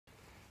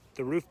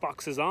The roof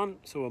box is on,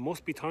 so it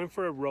must be time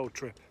for a road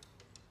trip.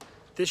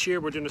 This year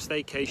we're doing a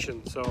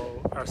staycation,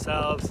 so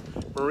ourselves,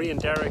 Marie and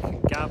Derek,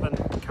 and Gavin,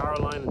 and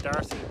Caroline and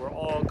Darcy, we're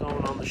all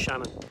going on the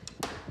Shannon.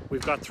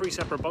 We've got 3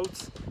 separate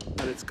boats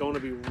and it's going to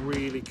be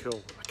really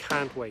cool. I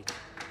can't wait.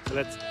 So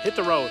let's hit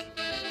the road.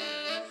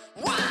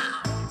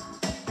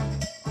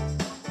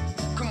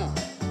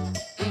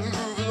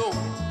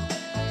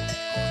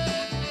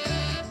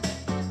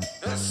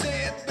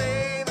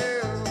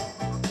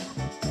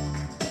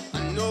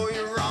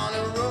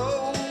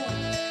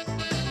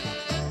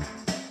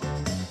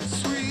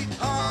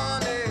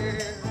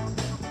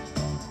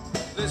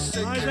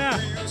 How's that?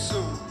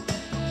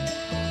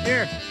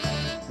 Here.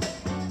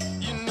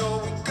 You know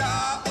we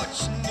got what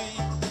you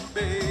need,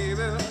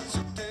 baby. So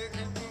take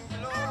it,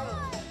 move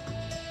along.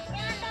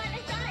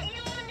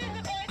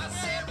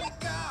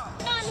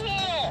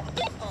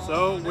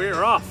 So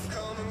we're off.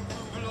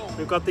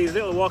 We've got these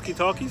little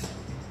walkie-talkies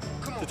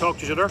to talk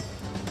to each other.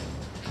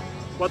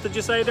 What did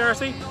you say,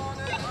 Darcy? Swan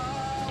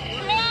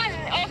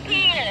up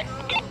here.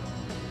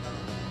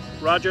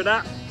 Roger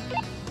that.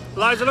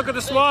 Eliza, look at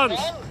the swans.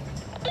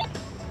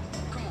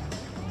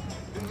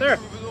 There.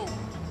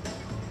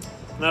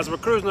 And as we're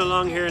cruising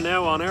along here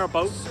now on our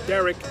boat,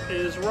 Derek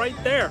is right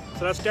there.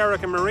 So that's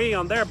Derek and Marie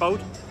on their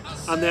boat.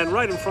 And then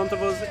right in front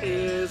of us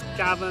is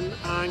Gavin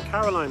and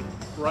Caroline,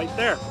 right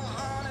there.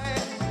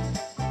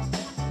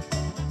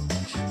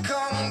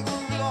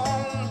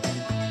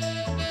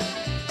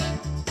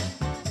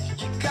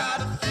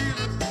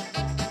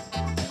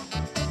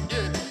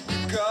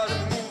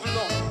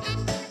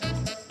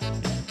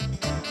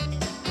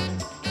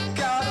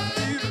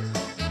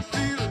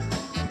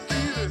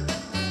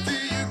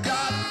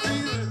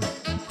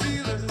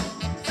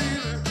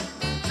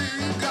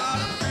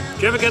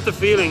 Do you ever get the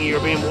feeling you're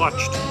being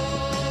watched?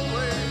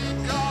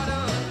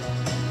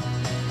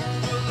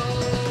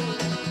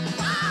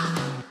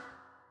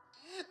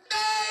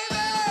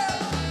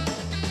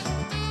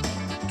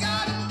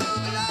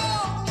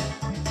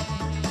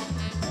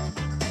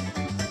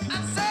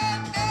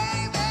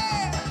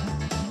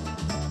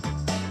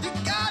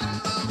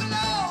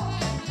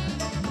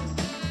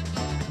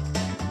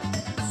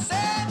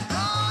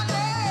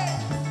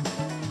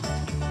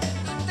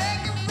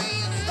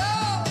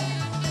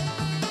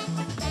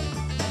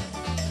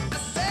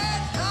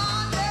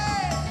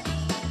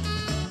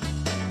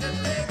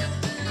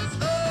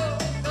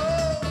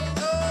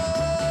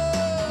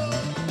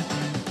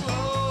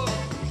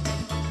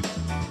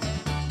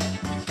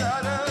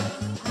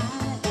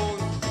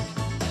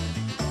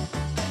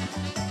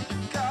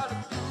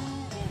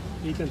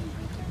 Ethan.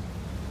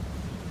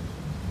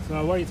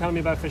 So what are you telling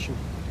me about fishing?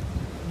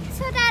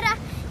 So that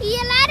you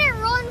let it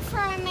run for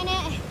a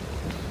minute,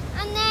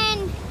 and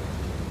then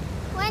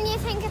when you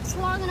think it's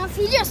long enough,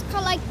 you just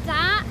go like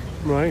that.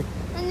 Right.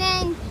 And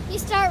then you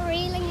start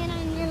reeling it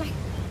and you're like...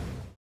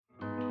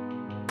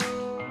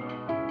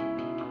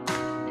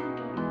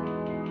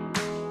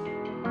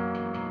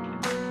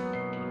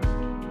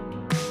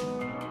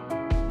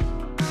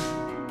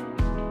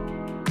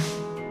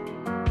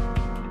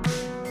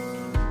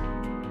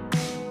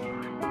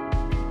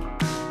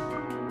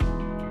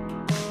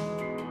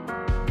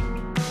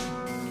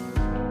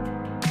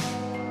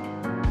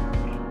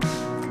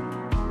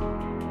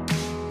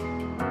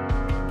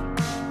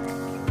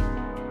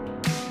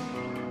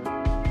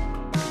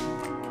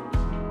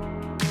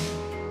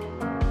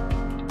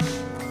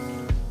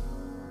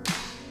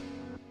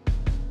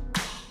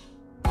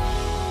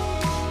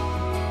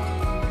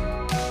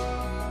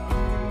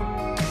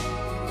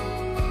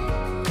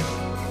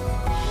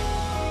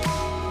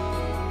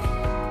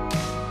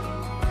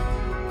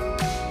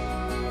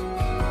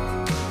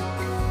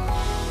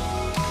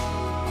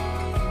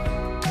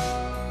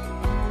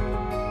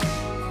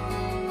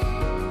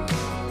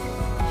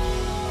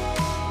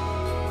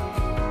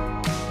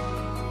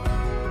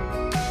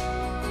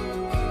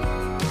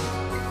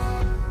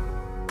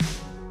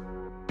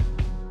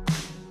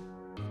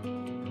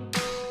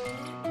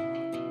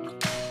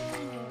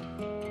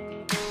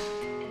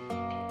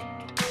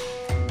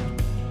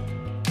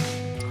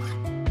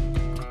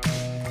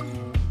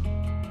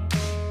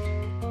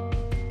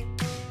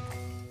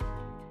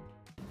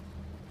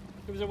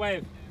 Give us a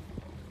wave.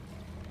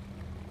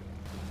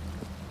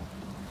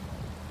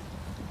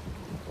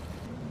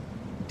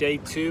 Day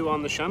 2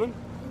 on the Shannon.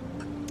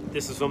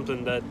 This is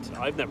something that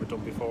I've never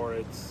done before.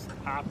 It's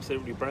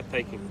absolutely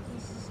breathtaking.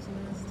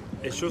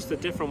 It's just a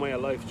different way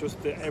of life.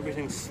 Just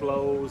everything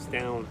slows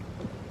down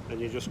and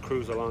you just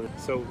cruise along.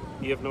 So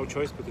you have no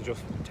choice but to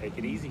just take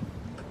it easy.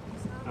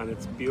 And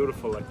it's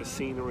beautiful, like the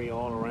scenery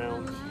all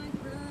around.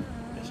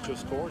 It's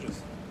just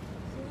gorgeous.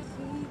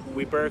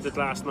 We berthed it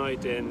last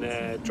night in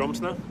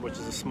Drumsna, which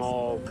is a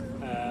small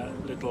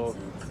little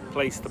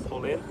place to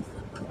pull in,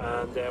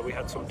 and we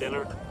had some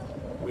dinner,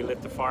 we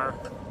lit the fire,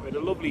 we had a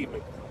lovely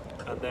evening,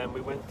 and then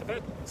we went to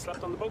bed and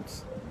slept on the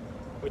boats,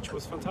 which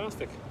was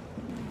fantastic.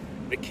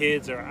 The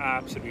kids are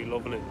absolutely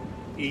loving it.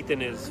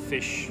 Ethan is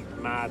fish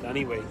mad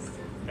anyway,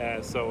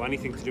 so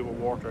anything to do with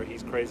water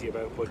he's crazy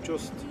about, but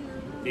just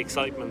the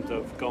excitement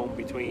of going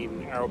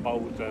between our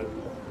boat and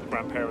the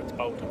grandparents'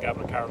 boat and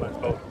Gavin and Caroline's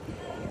boat.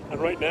 And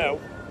right now,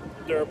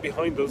 they're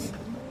behind us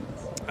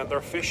and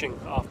they're fishing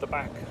off the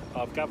back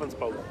of Gavin's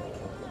boat.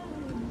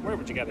 Where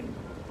would you get it?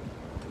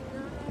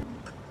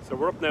 So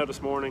we're up now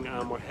this morning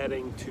and we're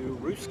heading to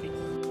Rooski.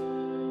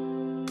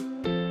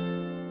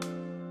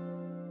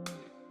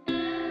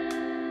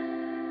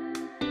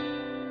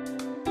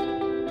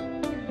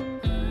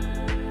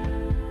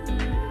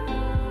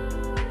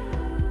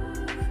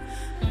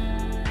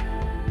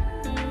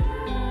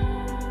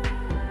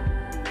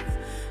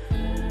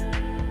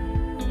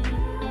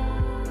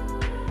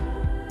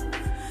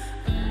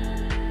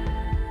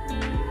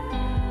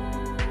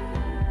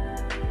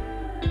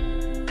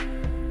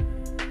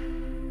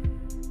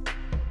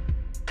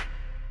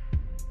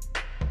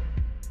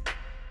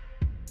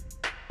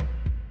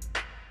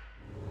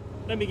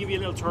 Let me give you a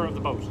little tour of the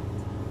boat. So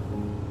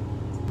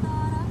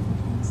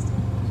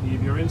you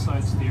have your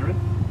inside steering.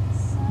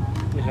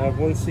 You have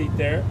one seat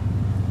there,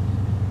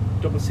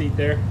 double seat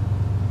there,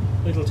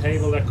 little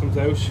table that comes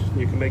out.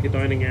 You can make a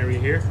dining area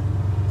here.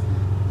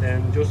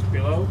 Then just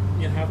below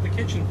you have the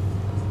kitchen,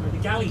 or the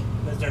galley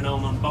as they're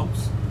known on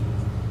boats.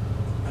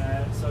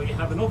 So you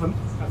have an oven,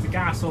 that's a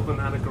gas oven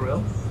and a grill,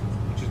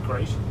 which is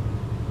great.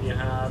 You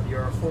have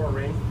your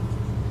 4-ring,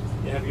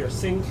 you have your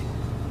sink,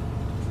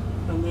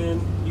 and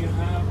then you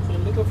have a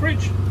little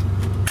fridge.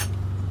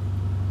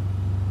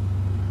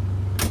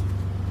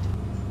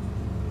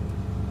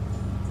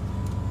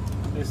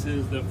 This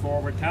is the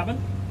forward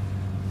cabin.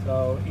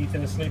 So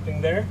Ethan is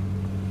sleeping there,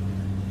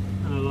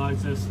 and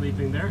Eliza is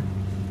sleeping there.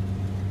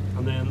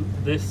 And then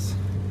this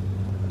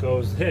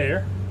goes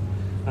there,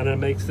 and it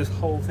makes this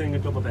whole thing a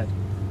double bed.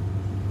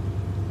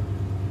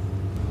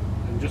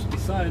 And just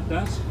beside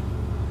that,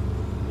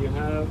 you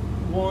have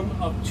one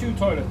of 2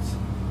 toilets.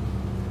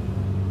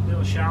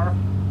 Little shower,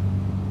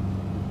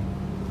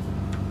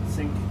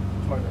 sink,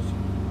 toilet.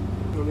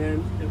 And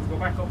then if we go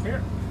back up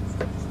here,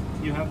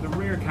 you have the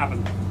rear cabin,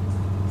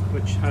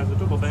 which has a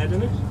double bed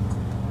in it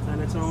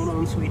and its own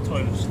ensuite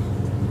toilet.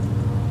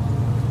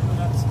 And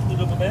that's the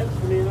double bed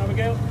for me and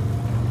Abigail.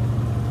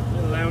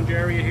 Little lounge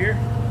area here,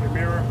 your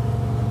mirror,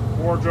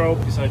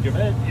 wardrobe. Beside your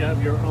bed, you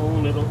have your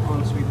own little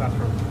ensuite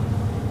bathroom.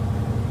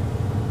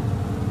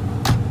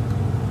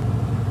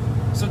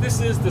 So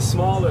this is the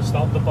smallest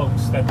of the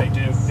boats that they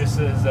do. This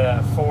is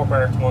a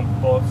 4-berth one,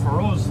 but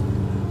for us,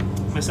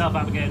 myself,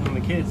 Abigail and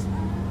the kids,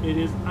 it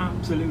is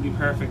absolutely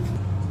perfect.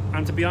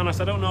 And to be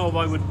honest, I don't know if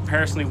I would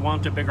personally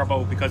want a bigger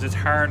boat because it's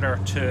harder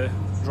to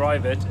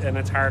drive it and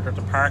it's harder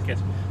to park it.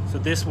 So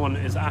this one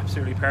is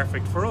absolutely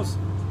perfect for us.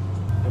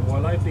 And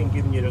while I've been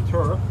giving you the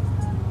tour,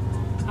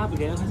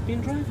 Abigail has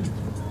been driving.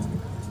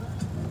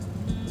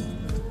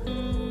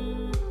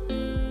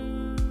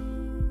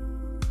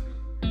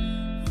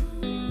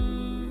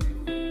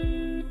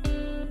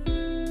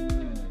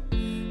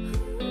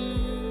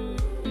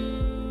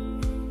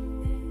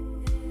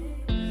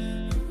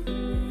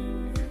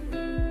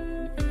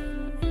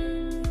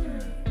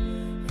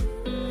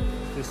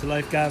 This is the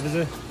life, Gav, is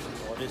it?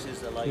 Oh, this is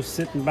the life. Just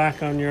sitting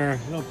back on your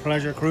little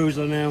pleasure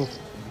cruiser now,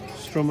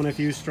 strumming a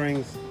few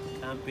strings.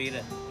 Can't beat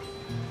it.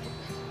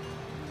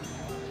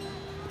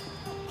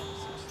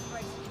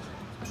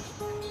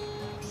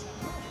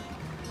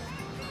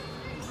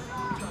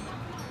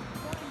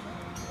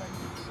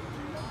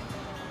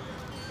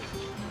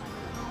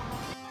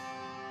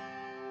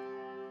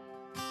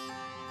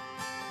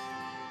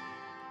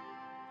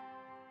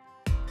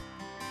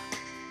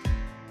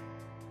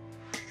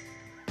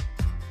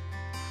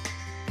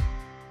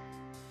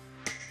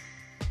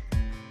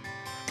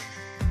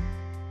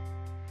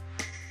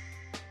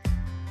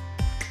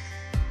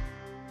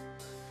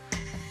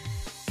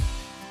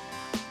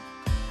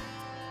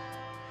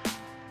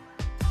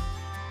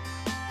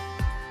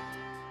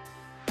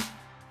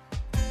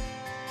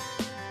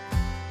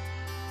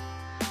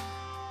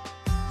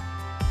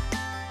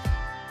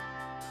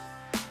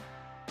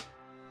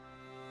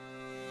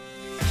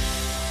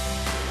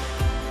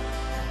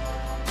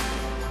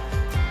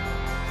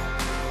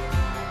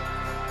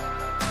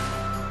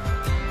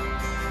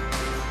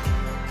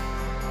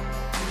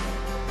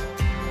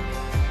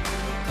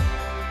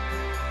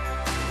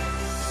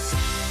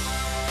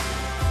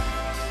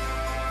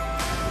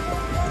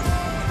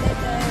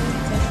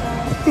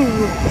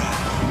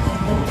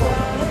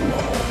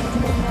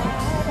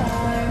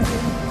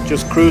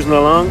 Just cruising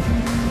along,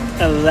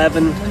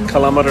 11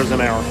 kilometers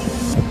an hour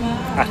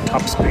at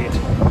top speed.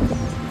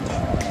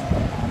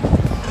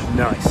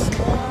 Nice.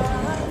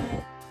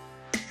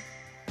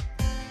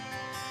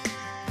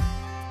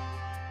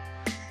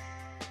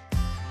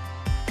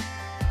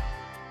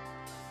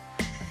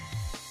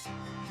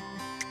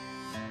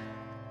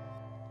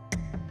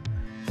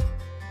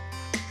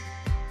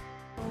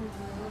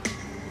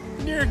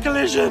 Near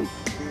collision.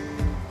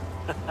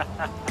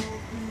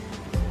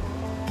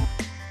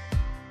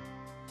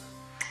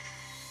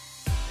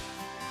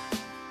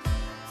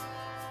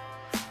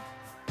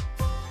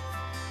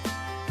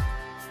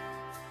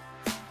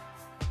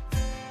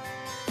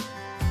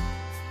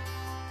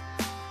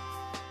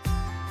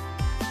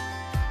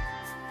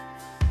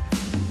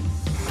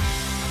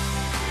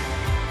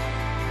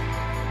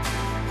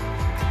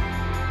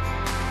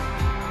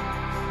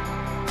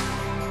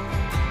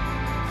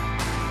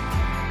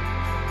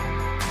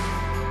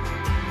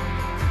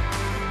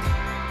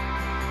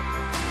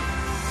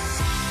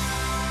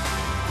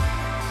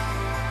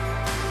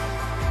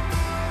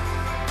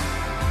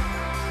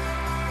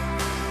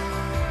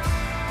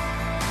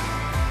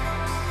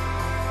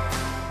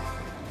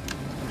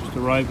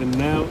 arriving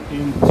now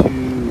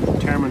into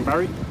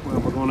Termonbarry, where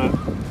we're going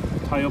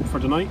to tie up for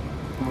the night,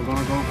 and we're going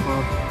to go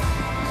for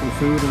some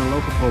food in a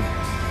local pub.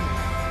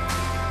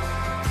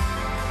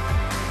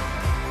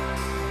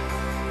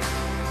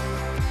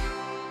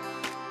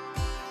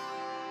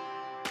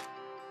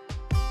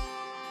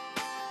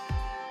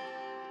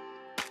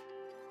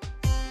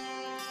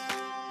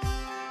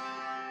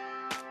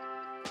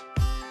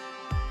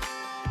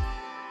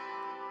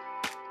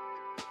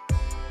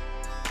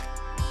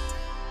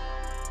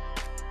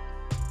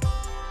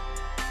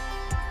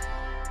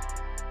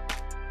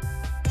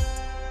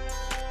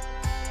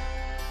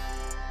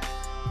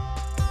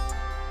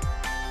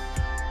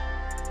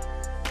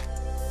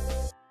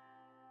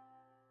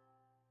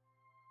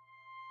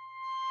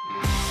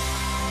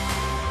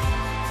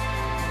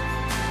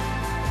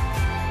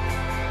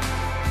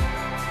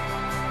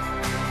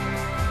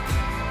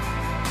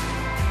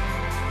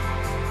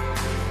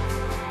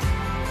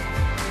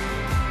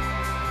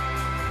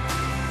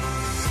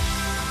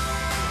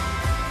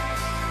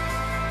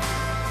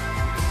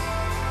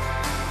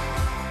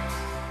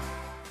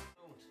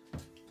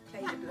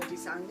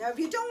 Now, if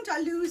you don't,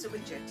 I'll lose it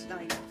with you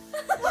tonight.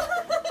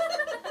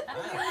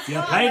 You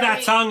play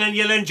that song and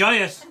you'll enjoy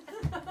it.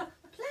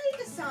 Play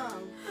the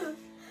song.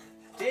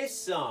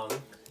 This song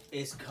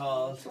is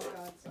called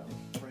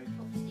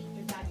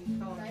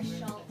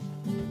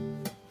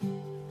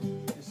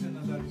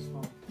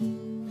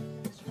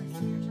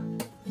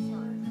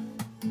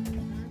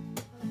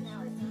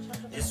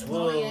This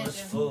world is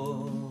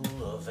full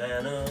of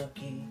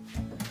anarchy,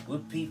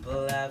 with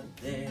people out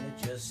there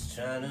just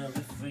trying to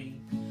be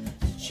free.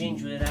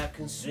 Change without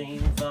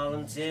constraint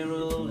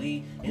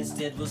voluntarily.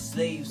 Instead we're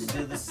slaves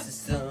to the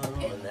system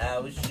and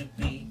how it should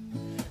be.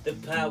 The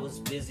power's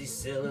busy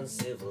selling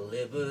civil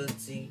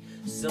liberty,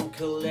 some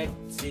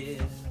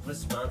collective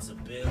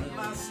responsibility.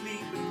 My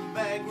sleeping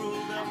bag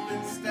rolled up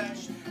and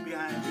stashed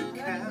behind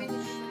your couch.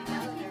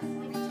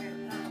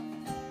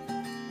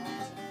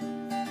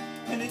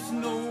 And it's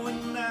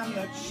knowing I'm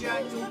not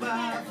shackled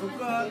by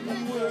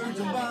forgotten words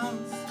or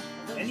bonds,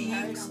 and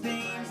ink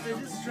stains that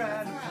just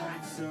try to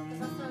find some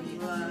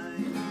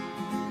line.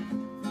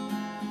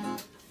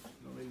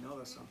 Don't really know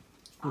that song.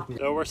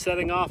 So we're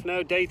setting off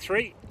now, day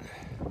 3.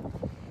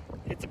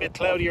 It's a bit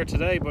cloudier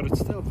today, but it's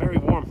still very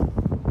warm.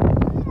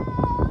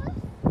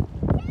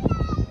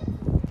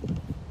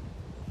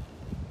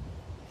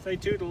 Say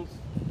toodles.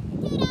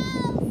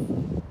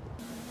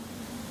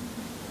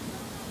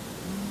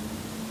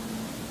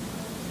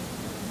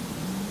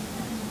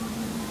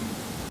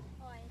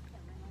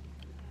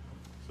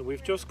 So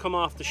we've just come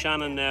off the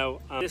Shannon now.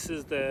 This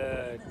is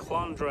the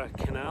Clondra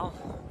Canal,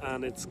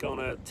 and it's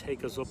gonna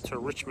take us up to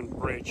Richmond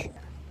Bridge,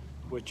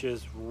 which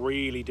is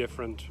really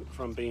different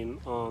from being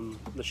on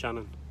the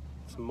Shannon.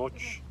 It's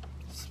much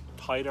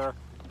tighter,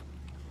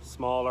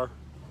 smaller.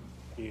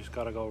 You just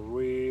gotta go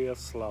real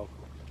slow.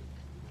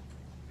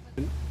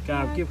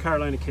 Gav, give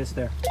Caroline a kiss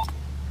there.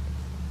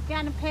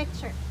 Get a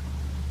picture.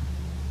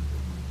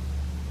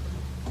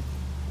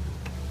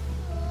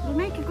 You'll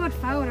make a good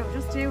photo,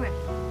 just do it.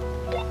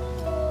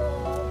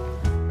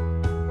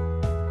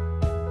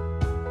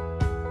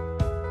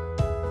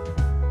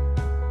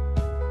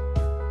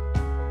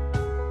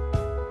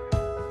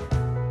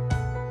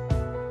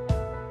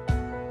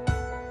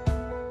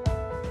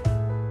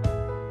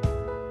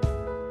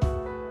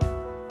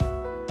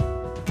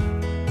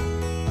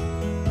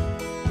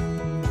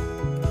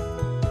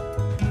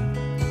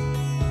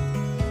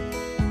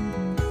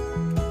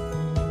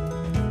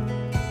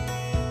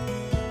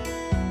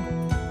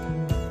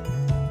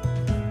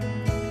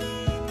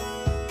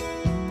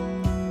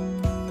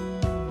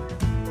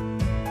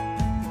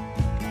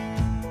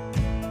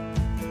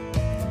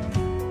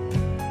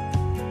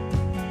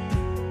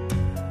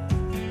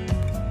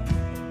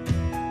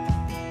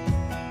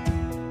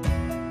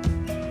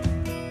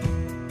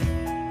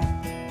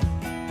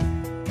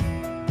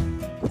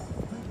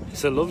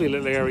 It's a lovely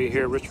little area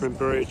here, Richmond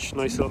Bridge,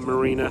 nice little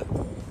marina,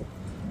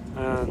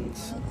 and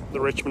the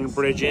Richmond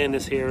Bridge Inn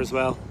is here as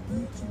well.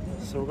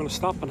 So we're going to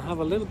stop and have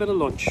a little bit of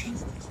lunch.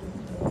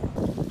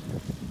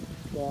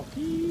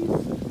 Walkies,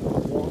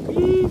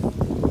 walkies.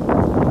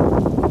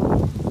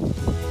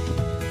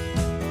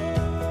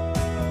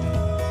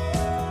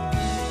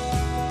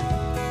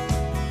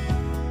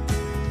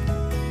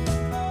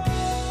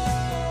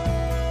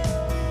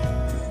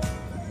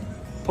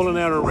 Pulling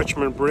out of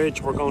Richmond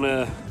Bridge, we're going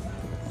to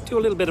do a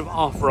little bit of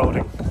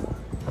off-roading,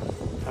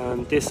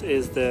 and this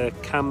is the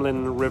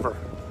Camlin River.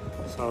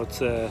 So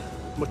it's a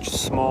much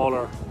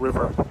smaller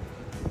river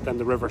than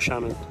the River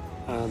Shannon,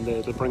 and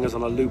it'll bring us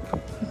on a loop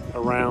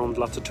around,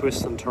 lots of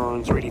twists and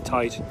turns, really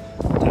tight.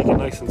 Take it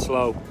nice and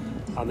slow,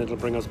 and it'll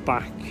bring us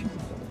back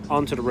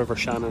onto the River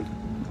Shannon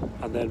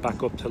and then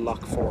back up to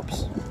Loch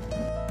Forbes.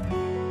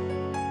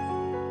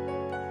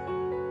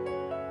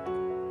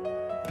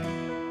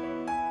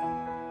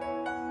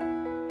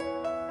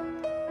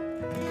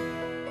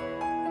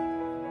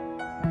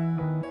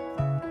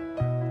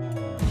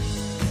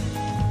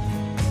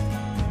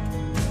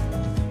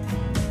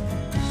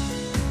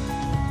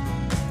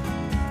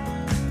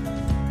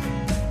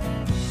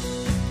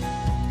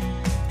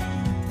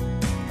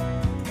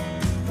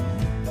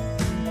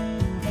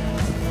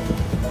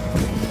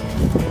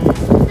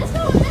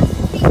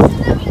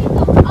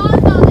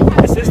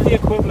 Is this the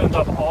equivalent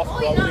of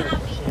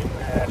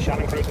off-roading in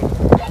Shannon cruising?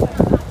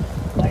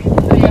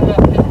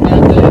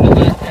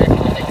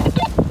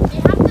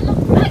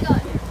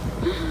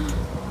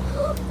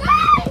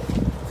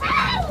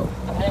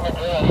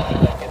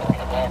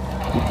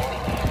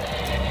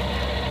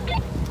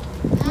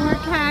 More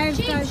cars,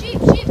 guys.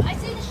 Sheep, I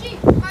see the sheep.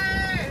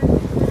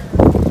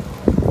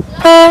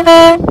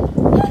 Oh,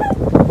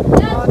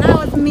 that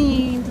was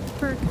mean. The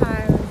poor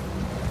cows.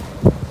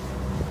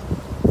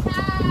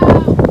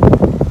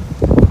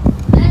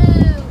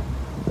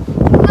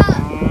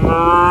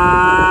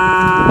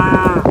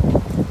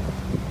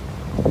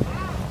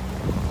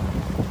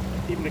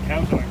 Even the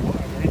cows are like, what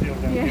are they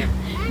doing down here?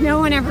 No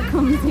one ever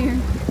comes here.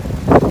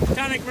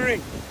 Titanic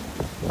Marie!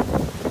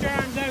 Put your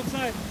arms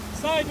outside.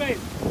 Sideways!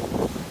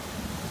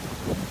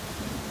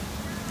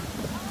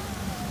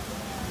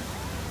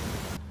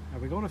 Are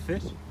we going to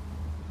fit? Did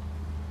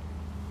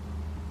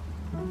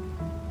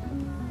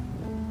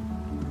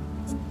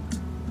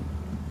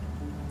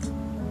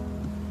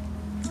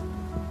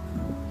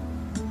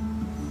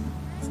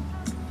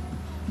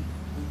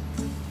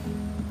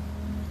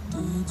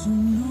you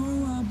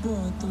know I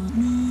bought the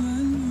me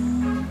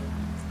and you?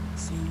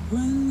 So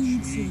when you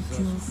took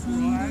your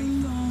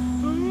friend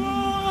along, I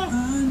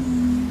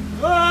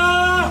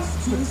knew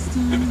it's just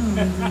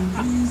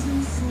another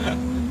reason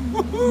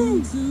for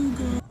me to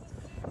go.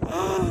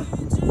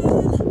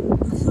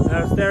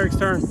 Now it's Derek's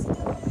turn.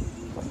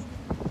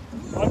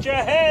 Watch your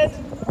head!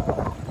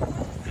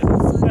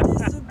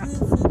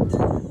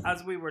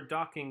 As we were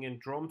docking in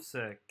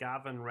Drumsa,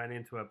 Gavin ran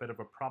into a bit of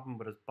a problem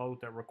with his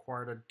boat that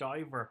required a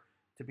diver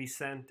to be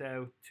sent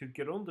out to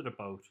get under the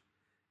boat.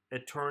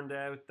 It turned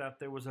out that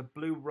there was a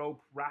blue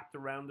rope wrapped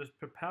around his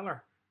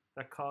propeller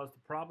that caused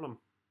the problem.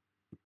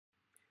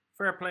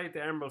 Fair play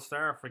to Emerald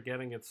Star for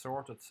getting it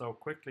sorted so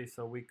quickly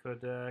so we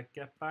could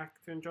get back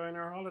to enjoying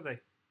our holiday.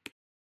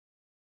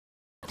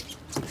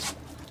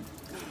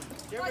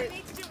 Do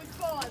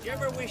you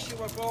ever wish you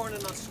were born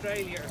in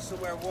Australia or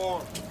somewhere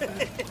warm?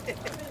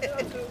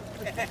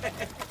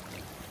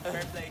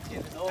 Fair play to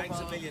you. Thanks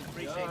a million.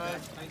 Appreciate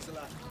that. Thanks a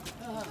lot.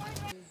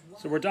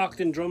 So we're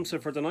docked in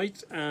Drumsa for the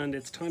night and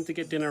it's time to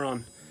get dinner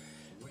on.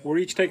 We're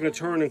each taking a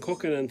turn in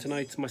cooking and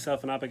tonight's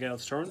myself and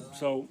Abigail's turn.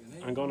 So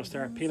I'm going to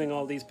start peeling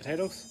all these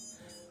potatoes.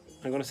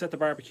 I'm going to set the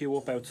barbecue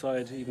up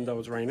outside even though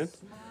it's raining.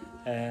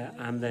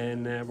 And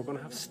then we're going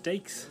to have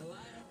steaks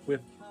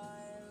with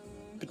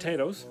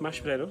potatoes,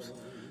 mashed potatoes,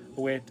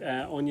 with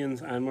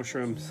onions and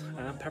mushrooms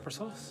and pepper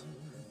sauce.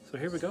 So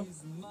here we go.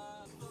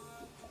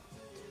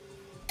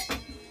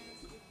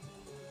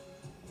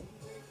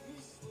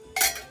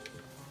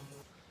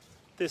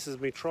 This is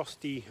my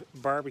trusty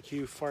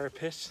barbecue fire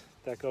pit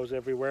that goes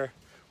everywhere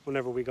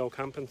whenever we go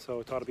camping, so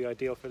I thought it'd be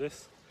ideal for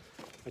this.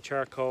 My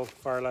charcoal,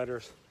 fire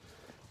lighters,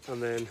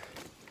 and then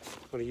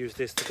I'm going to use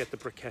this to get the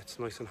briquettes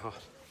nice and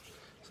hot.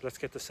 So let's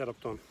get the setup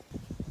done.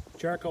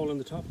 Charcoal in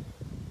the top,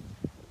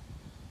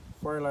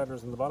 fire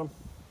lighters in the bottom.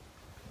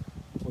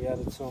 We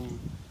added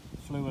some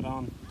fluid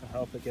on to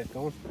help it get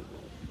going,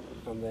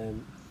 and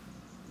then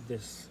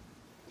this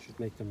should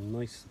make them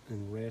nice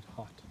and red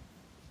hot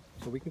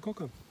so we can cook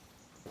them.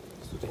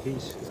 So the heat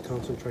is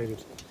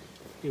concentrated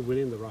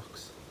within the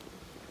rocks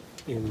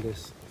in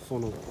this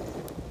funnel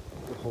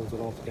that holds it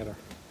all together.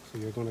 So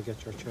you're going to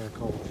get your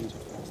charcoal heated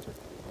faster.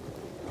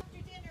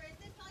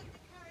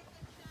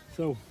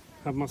 So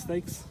have my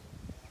steaks,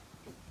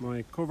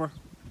 my cover,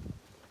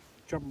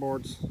 chopper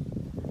boards,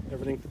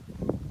 everything.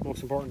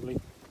 Most importantly,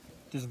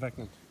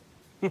 disinfectant.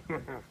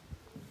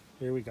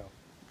 Here we go.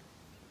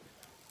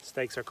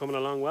 Steaks are coming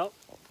along well.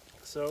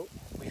 So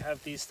we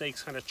have these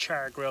steaks kind of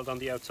char grilled on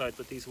the outside,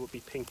 but these will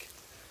be pink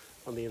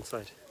on the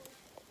inside.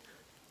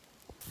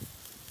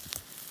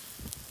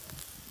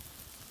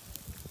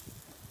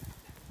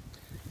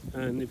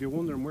 And if you're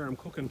wondering where I'm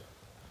cooking,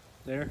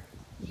 there,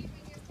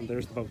 and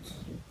there's the boats,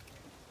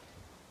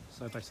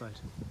 side by side.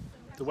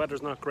 The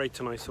weather's not great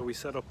tonight, so we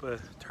set up a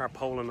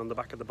tarpaulin on the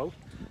back of the boat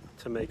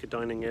to make a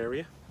dining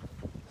area.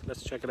 So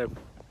let's check it out.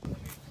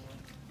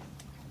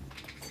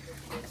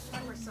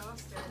 Pepper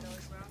sauce there though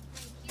as well.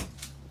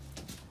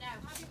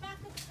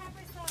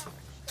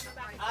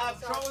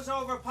 Throw us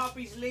over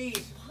Poppy's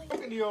lead.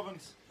 Look in the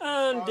ovens.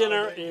 And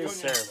dinner is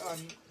served.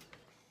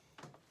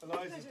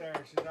 Eliza's there.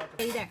 She's at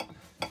the... Hey there.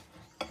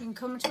 You can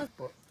come to us.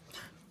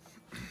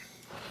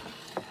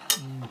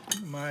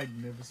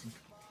 Magnificent.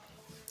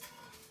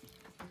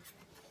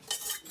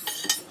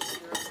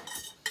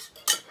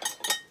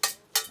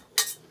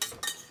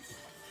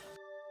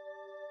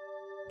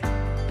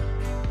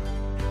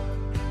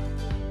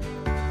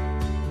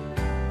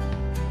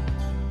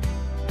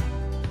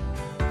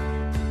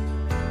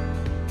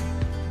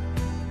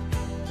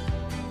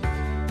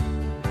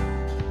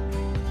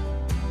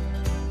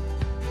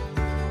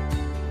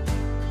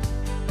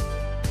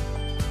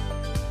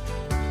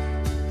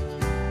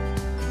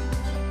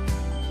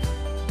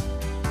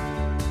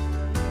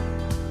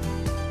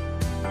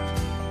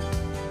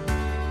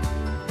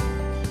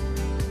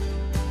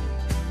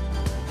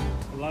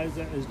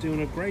 Eliza is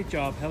doing a great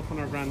job helping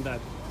her granddad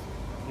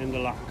in the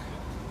lock.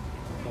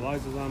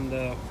 Eliza's on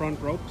the front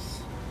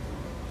ropes.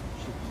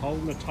 She's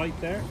holding it tight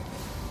there.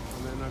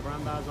 And then her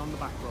granddad's on the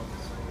back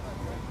ropes.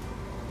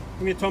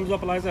 Give me a thumbs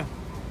up, Eliza.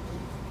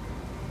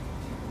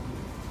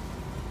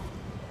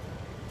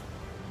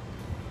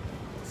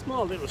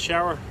 Small little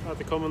shower at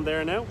the coming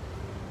there now.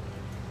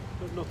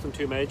 But nothing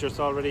too major. It's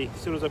already,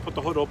 as soon as I put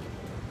the hood up,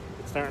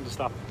 it's starting to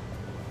stop.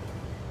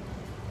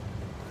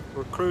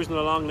 We're cruising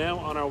along now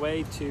on our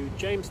way to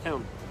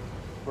Jamestown,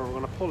 where we're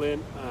going to pull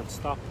in and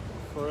stop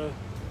for a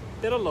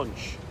bit of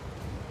lunch.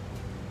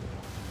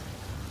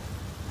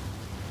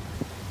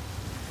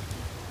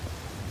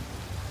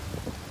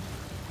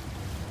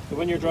 So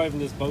when you're driving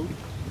this boat,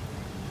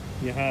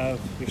 you have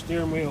your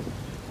steering wheel,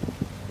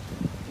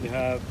 you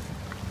have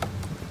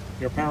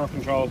your power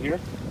control here.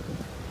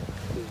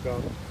 We've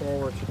got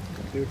forward,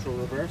 neutral,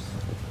 reverse.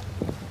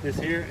 This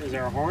here is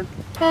our horn.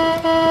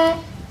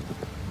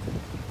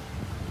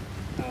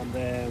 And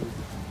then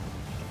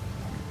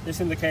this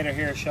indicator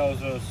here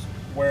shows us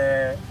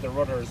where the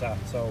rudder is at.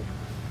 So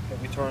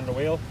if we turn the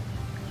wheel,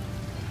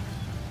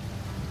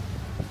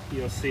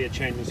 you'll see it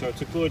changing. So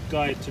it's a good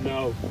guide to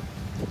know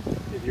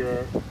if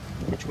you're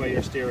which way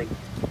you're steering.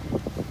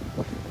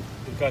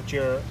 You've got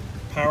your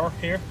power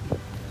here,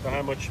 so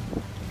how much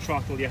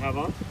throttle you have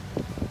on,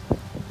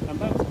 and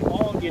that's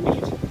all you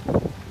need.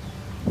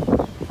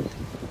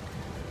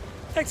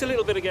 Takes a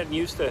little bit of getting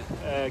used to.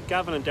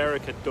 Gavin and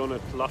Derek had done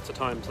it lots of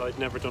times. I'd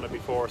never done it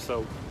before,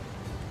 so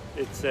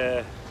it's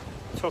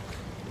took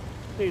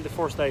nearly the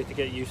first day to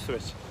get used to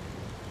it.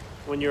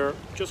 When you're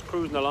just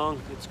cruising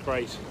along, it's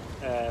great,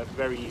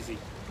 very easy.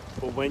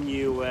 But when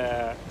you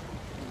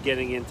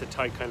getting into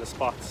tight kind of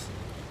spots,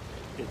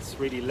 it's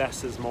really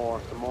less is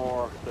more.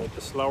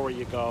 The slower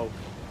you go,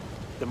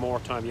 the more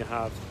time you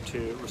have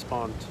to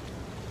respond.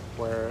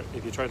 Where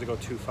if you try to go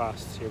too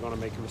fast, you're going to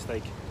make a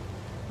mistake.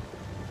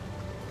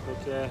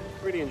 But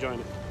really enjoying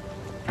it.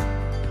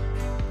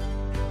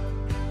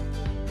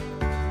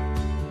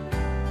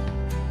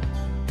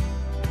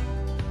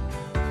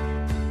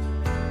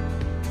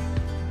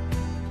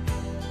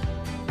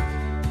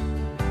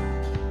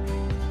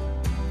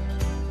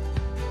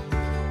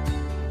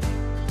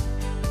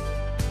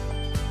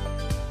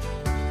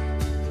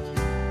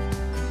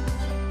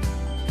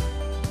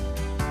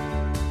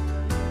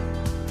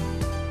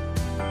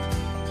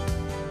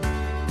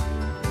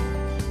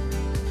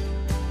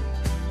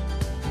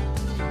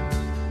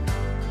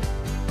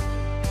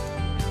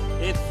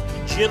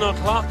 Gin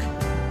o'clock.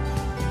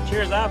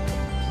 Cheers up.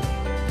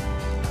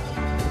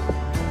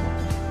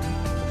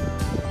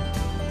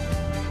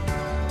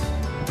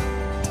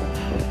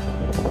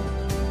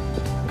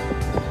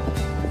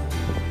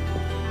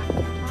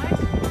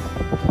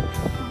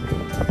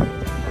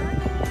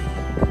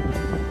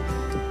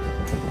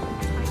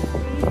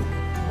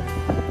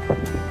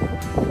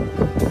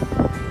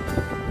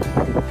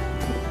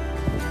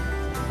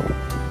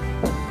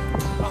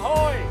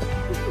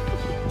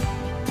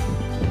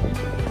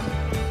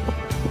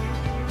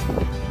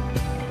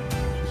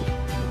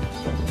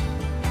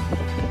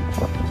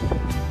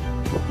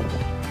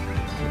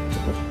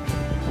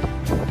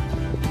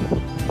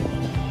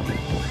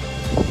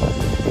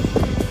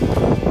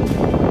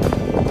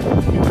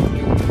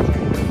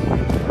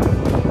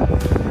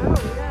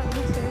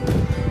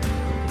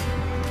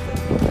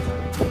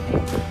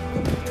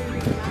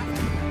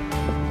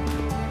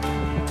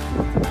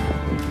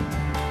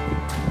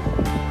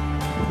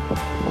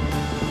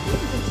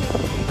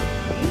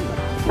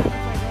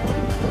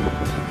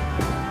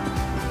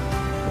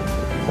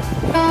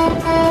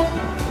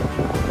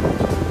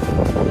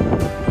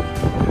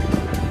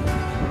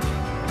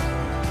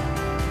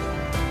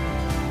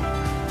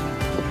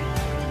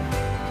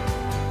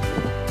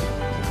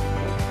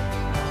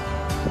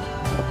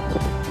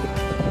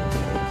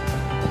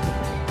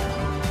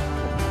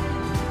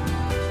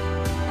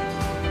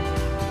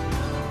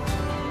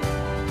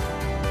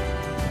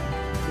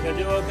 Did I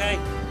do okay?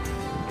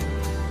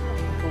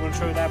 Coming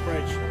through that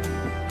bridge.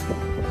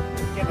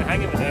 Getting the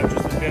hang of it now,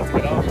 just to be able to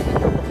get off.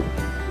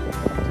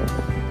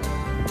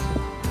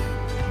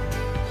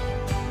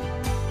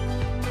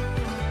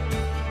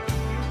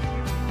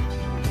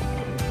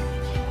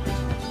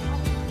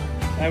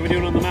 How are we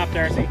doing on the map,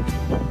 Darcy?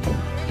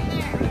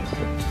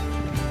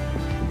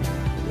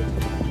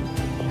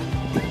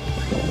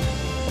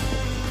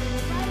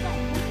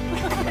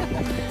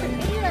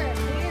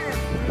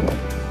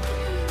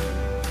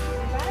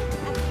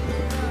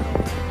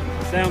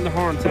 Sound the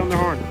horn, sound the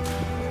horn.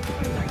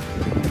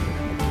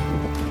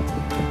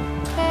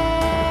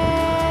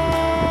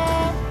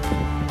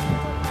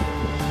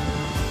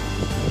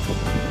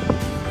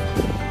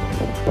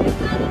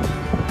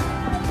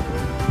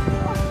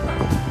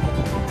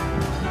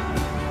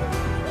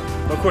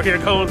 Look where you're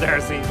going,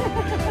 Darcy.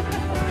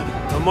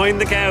 Don't mind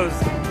the cows.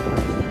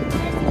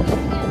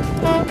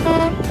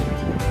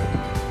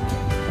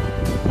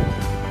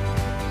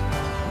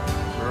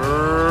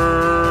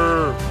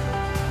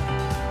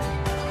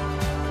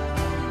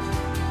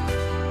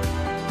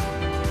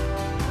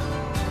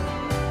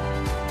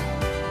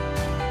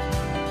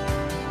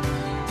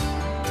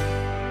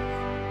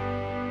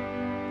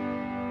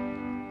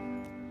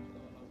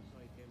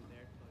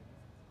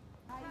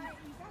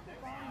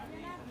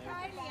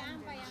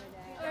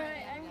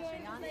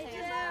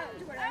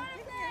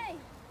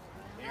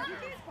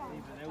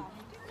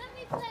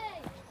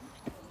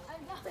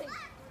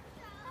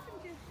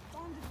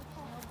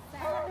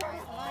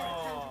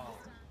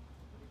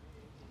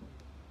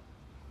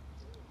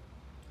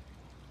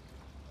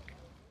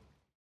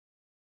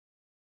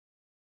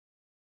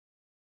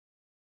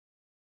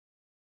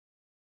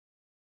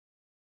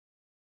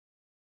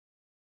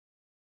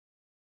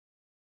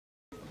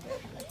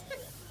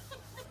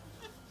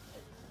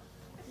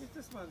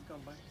 man's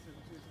gone back. He said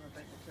he's going to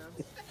take a chance.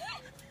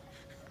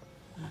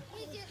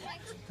 He's just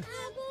like,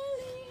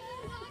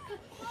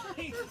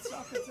 I He can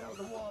sockets out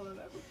the wall and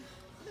everything.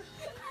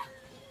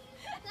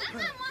 that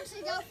man wants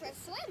to go for a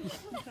swim.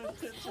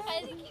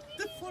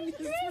 The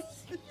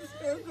funniest was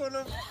they're going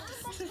to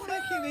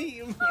fucking eat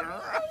him.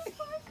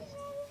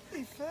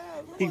 He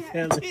fell. He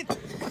fell.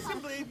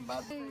 Simply even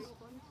bad.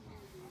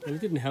 And it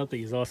didn't help that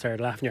you all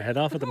started laughing your head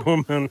off at the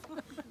moment.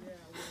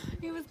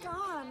 He was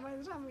gone by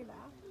the time we laughed.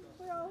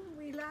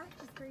 We laughed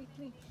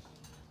discreetly.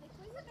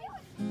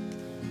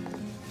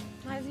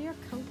 Liza, your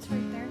coat's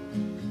right there.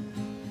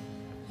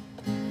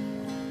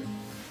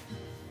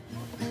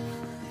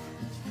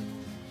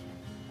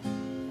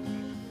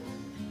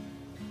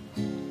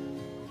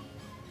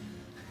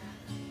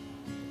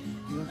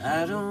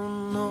 I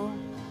don't know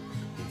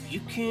if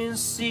you can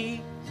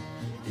see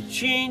the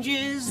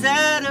changes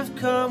that have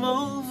come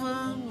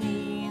over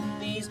me in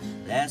these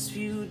last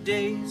few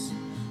days.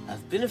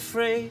 I've been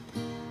afraid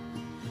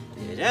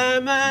that I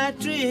might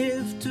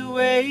drift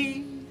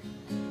away.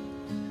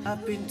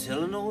 I've been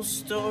telling old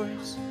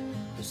stories,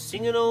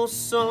 singing old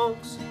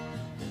songs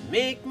that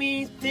make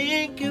me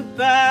think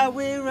about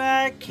where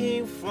I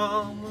came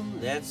from,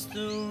 and that's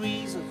the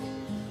reason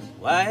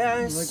why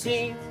I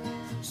seem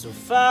so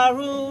far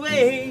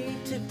away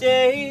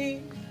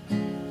today.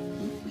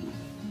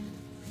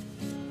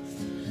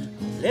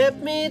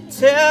 Let me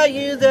tell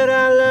you that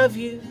I love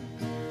you,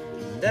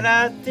 that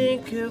I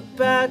think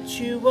about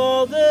you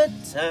all the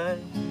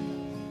time.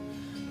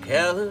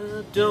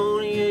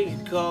 Caledonia,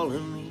 you're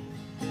calling me,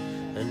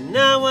 and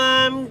now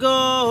I'm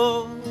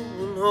going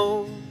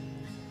home.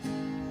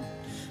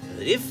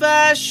 But if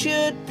I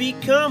should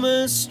become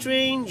a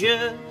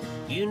stranger,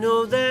 you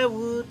know that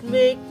would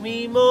make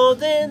me more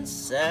than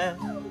sad.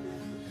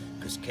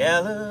 'Cause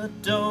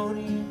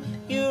Caledonia,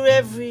 you're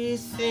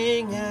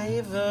everything I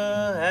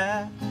ever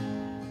had.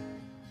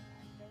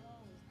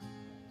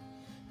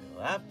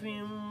 Now I've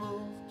been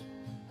moved,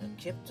 I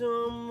kept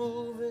on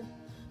moving,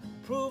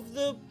 proved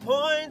the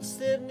points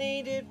that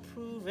needed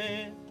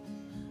proving.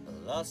 I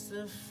lost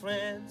the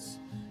friends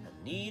I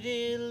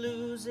needed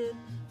losing,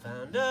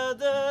 found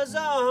others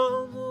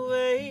on the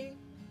way.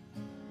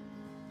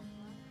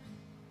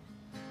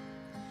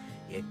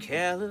 Yeah,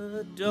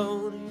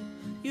 Caledonia,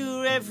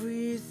 you're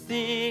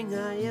everything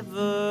I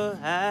ever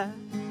had.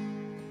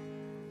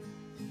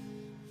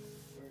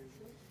 There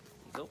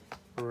you go.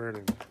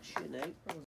 Brilliant. Sinead.